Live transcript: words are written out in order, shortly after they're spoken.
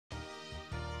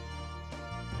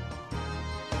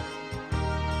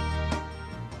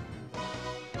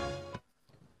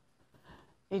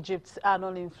Egypt's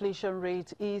annual inflation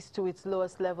rate eased to its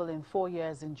lowest level in 4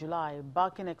 years in July,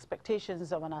 backing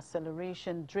expectations of an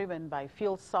acceleration driven by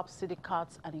fuel subsidy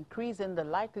cuts and increasing the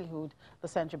likelihood the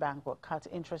central bank will cut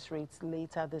interest rates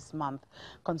later this month.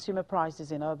 Consumer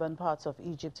prices in urban parts of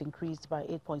Egypt increased by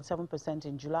 8.7%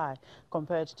 in July,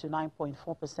 compared to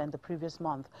 9.4% the previous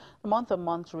month. The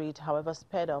month-on-month rate, however,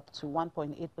 sped up to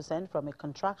 1.8% from a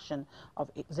contraction of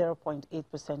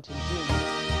 0.8% in June.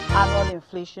 Annual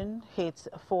inflation hits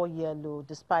a 4-year low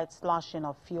despite slashing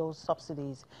of fuel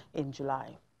subsidies in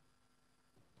July.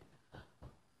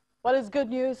 Well, it's good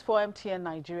news for MTN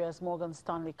Nigeria's Morgan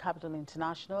Stanley Capital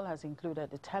International has included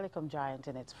the telecom giant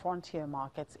in its Frontier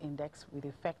Markets Index with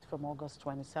effect from August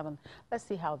 27. Let's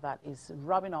see how that is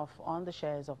rubbing off on the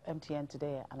shares of MTN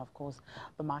today and, of course,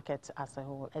 the market as a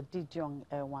whole. Eddie Jong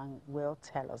Wang will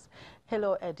tell us.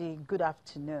 Hello, Eddie. Good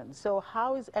afternoon. So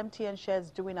how is MTN shares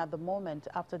doing at the moment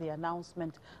after the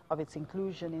announcement of its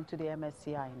inclusion into the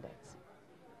MSCI index?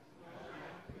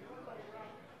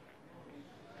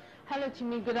 Hello,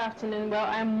 Jimmy. Good afternoon. Well,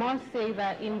 I must say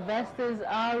that investors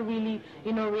are really,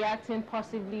 reacting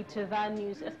positively to that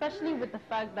news, especially with the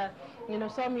fact that,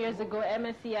 some years ago,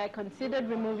 MSCI considered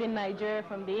removing Nigeria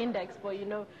from the index, but,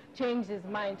 changed his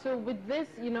mind. So with this,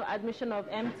 admission of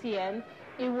MTN,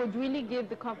 it would really give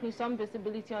the company some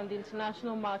visibility on the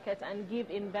international markets and give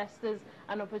investors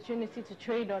an opportunity to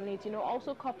trade on it,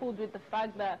 also coupled with the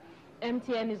fact that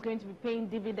MTN is going to be paying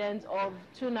dividends of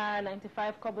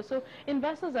 ₦2.95. So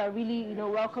investors are really,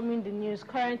 welcoming the news.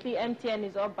 Currently, MTN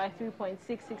is up by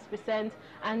 3.66%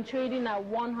 and trading at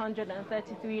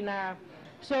 133 naira.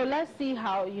 So let's see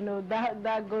how,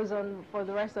 that goes on for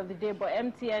the rest of the day. But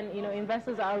MTN,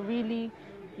 investors are really,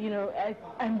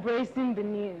 embracing the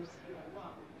news.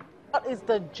 What is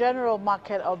the general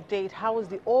market update? How is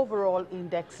the overall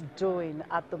index doing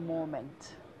at the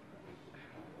moment?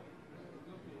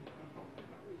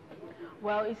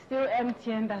 Well, it's still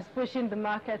MTN that's pushing the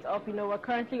market up. We're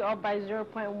currently up by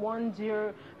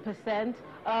 0.10%.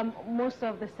 Most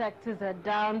of the sectors are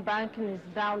down. Banking is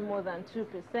down more than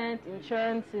 2%.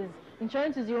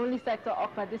 Insurance is the only sector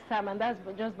up at this time, and that's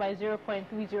just by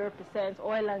 0.30%.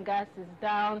 Oil and gas is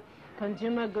down.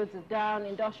 Consumer goods are down.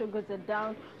 Industrial goods are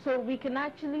down. So we can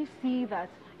actually see that,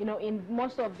 in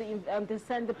most of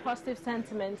the positive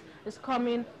sentiment is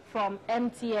coming from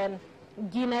MTN.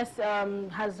 Guinness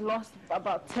has lost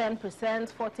about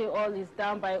 10%. Forte Oil is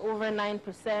down by over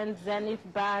 9%.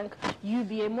 Zenith Bank,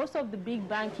 UBA, most of the big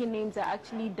banking names are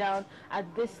actually down at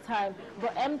this time.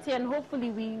 But MTN, hopefully,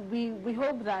 we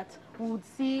hope that we would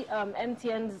see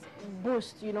MTN's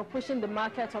boost, pushing the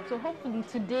market up. So hopefully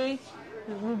today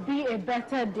will be a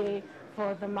better day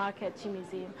for the market,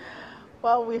 Chimizi.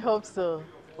 Well, we hope so.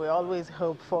 We always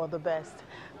hope for the best.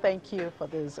 Thank you for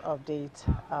this update,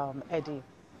 Eddie.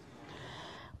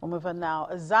 We'll move on now.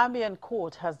 A Zambian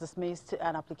court has dismissed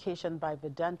an application by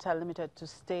Vedanta Limited to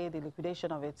stay the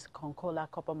liquidation of its Konkola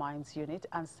copper mines unit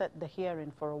and set the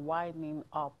hearing for a widening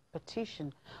of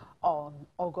petition on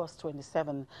August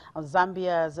 27.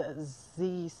 Zambia's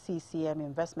ZCCM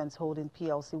Investments Holding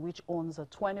PLC, which owns a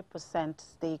 20%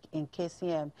 stake in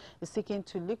KCM, is seeking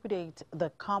to liquidate the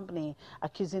company,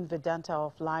 accusing Vedanta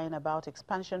of lying about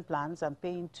expansion plans and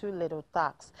paying too little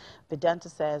tax. Vedanta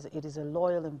says it is a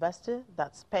loyal investor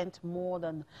that spent more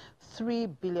than $3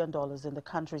 billion in the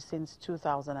country since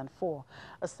 2004.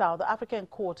 A South African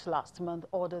court last month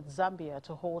ordered Zambia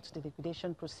to halt the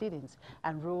liquidation proceedings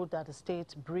and ruled that the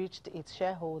state breached its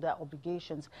shareholder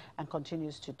obligations and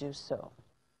continues to do so.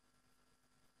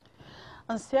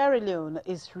 And Sierra Leone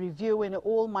is reviewing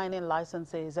all mining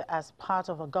licenses as part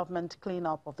of a government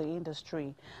cleanup of the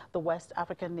industry. The West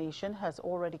African nation has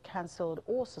already cancelled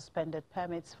or suspended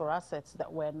permits for assets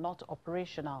that were not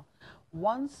operational.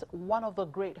 Once one of the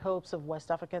great hopes of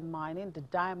West African mining, the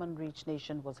diamond-rich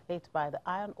nation, was hit by the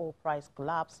iron ore price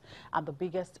collapse and the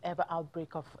biggest ever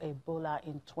outbreak of Ebola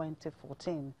in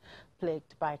 2014.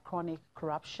 Plagued by chronic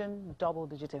corruption,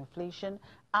 double-digit inflation,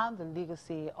 and the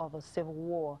legacy of a civil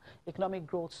war, economic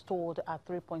growth stalled at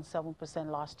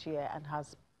 3.7% last year and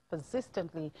has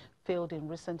persistently failed in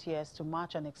recent years to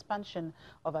match an expansion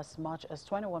of as much as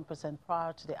 21%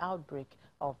 prior to the outbreak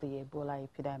of the Ebola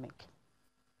epidemic.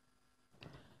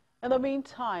 In the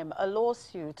meantime, a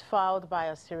lawsuit filed by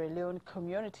a Sierra Leone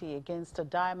community against a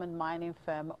diamond mining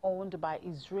firm owned by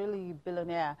Israeli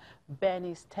billionaire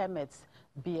Benny Stemetz,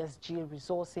 BSG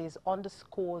Resources,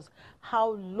 underscores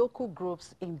how local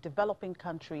groups in developing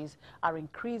countries are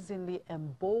increasingly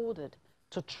emboldened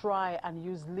to try and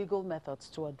use legal methods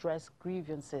to address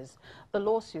grievances. The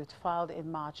lawsuit filed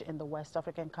in March in the West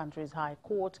African country's High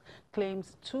Court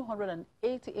claims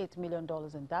 $288 million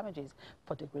in damages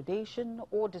for degradation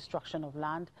or destruction of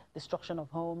land, destruction of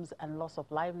homes and loss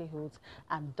of livelihoods,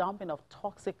 and dumping of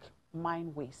toxic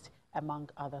mine waste, among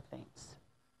other things.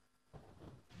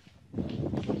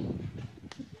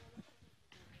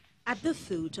 At the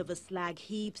foot of a slag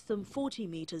heap some 40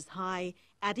 meters high,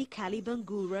 Adikali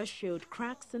Bangura showed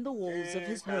cracks in the walls of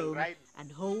his home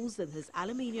and holes in his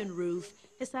aluminium roof.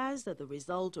 He says that the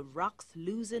result of rocks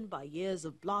loosened by years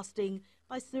of blasting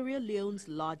by Sierra Leone's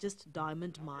largest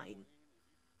diamond mine.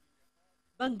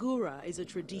 Bangura is a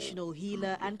traditional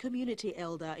healer and community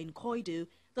elder in Koidu,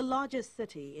 the largest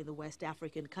city in the West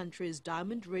African country's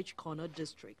diamond-rich corner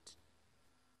district.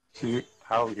 See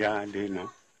how they are now.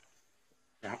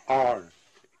 They are all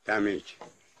damaged.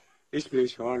 This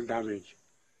place is all damaged.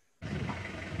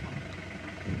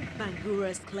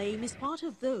 Bangura's claim is part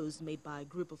of those made by a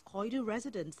group of Koidu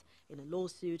residents in a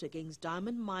lawsuit against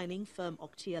diamond mining firm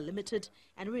Octia Limited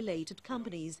and related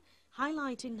companies,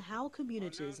 highlighting how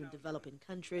communities in developing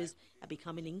countries are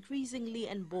becoming increasingly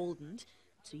emboldened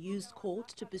to use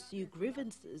courts to pursue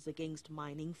grievances against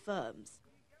mining firms.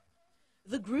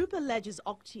 The group alleges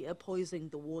Octia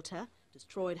poisoned the water,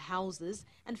 destroyed houses,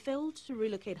 and failed to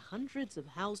relocate hundreds of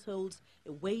households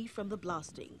away from the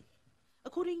blasting.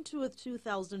 According to a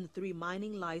 2003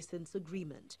 mining license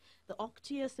agreement, the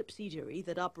Octia subsidiary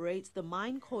that operates the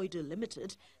mine Koidu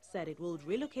Limited said it will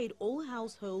relocate all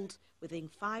households within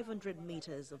 500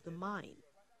 meters of the mine.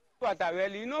 But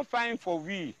well, you know, fine for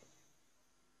we.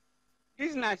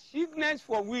 It's not cheapness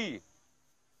for we.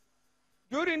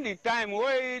 During the time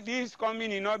where this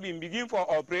company not been begin for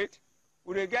operate,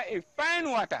 we will get a fine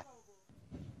water.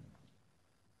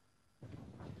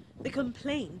 The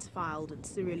complaint filed in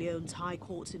Sierra Leone's High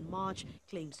Court in March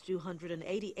claims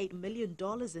 $288 million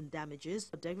in damages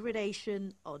for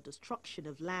degradation or destruction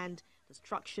of land,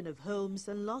 destruction of homes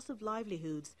and loss of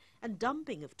livelihoods, and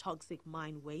dumping of toxic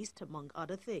mine waste, among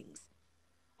other things.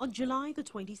 On July the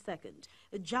 22nd,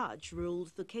 a judge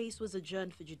ruled the case was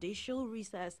adjourned for judicial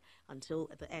recess until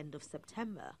at the end of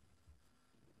September.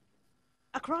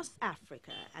 Across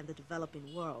Africa and the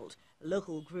developing world,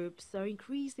 local groups are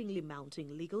increasingly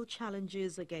mounting legal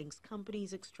challenges against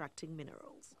companies extracting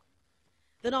minerals.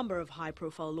 The number of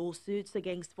high-profile lawsuits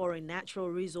against foreign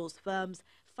natural resource firms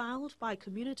filed by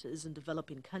communities in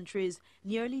developing countries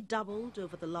nearly doubled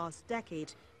over the last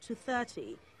decade to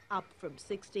 30, up from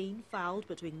 16 filed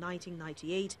between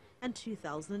 1998 and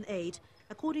 2008,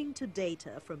 according to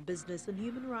data from Business and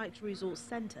Human Rights Resource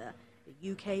Centre,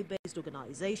 the UK-based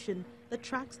organisation that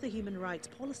tracks the human rights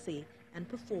policy and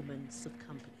performance of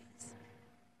companies.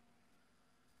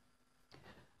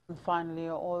 And finally,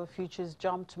 oil futures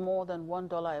jumped more than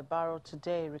 $1 a barrel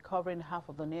today, recovering half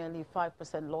of the nearly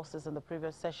 5% losses in the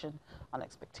previous session on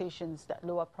expectations that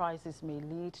lower prices may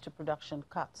lead to production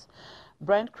cuts.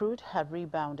 Brent crude had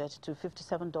rebounded to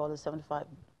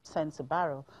 $57.75 a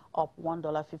barrel, up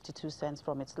 $1.52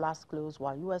 from its last close,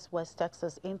 while U.S. West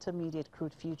Texas Intermediate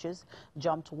crude futures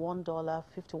jumped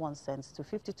 $1.51 to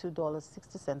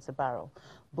 $52.60 a barrel.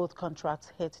 Both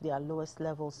contracts hit their lowest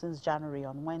level since January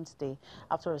on Wednesday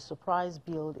after a surprise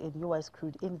build in U.S.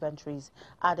 crude inventories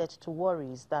added to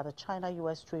worries that the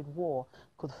China-U.S. trade war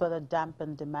could further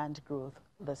dampen demand growth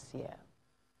this year.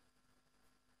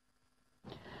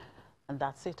 And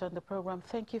that's it on the program.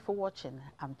 Thank you for watching.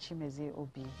 I'm Chimezi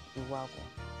Obi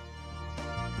Iwago.